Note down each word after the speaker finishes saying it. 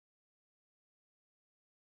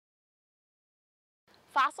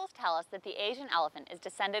Fossils tell us that the Asian elephant is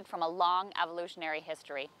descended from a long evolutionary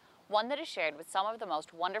history, one that is shared with some of the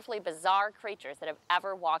most wonderfully bizarre creatures that have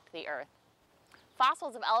ever walked the earth.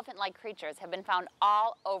 Fossils of elephant-like creatures have been found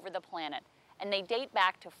all over the planet, and they date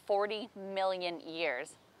back to 40 million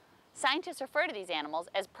years. Scientists refer to these animals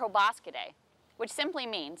as proboscidae, which simply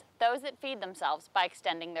means those that feed themselves by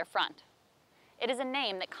extending their front. It is a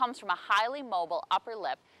name that comes from a highly mobile upper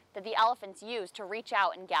lip that the elephants use to reach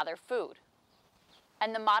out and gather food.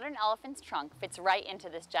 And the modern elephant's trunk fits right into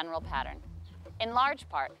this general pattern. In large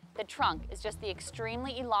part, the trunk is just the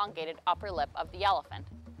extremely elongated upper lip of the elephant.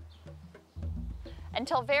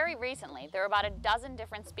 Until very recently, there were about a dozen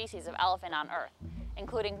different species of elephant on Earth,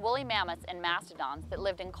 including woolly mammoths and mastodons that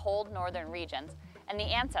lived in cold northern regions, and the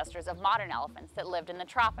ancestors of modern elephants that lived in the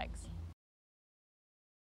tropics.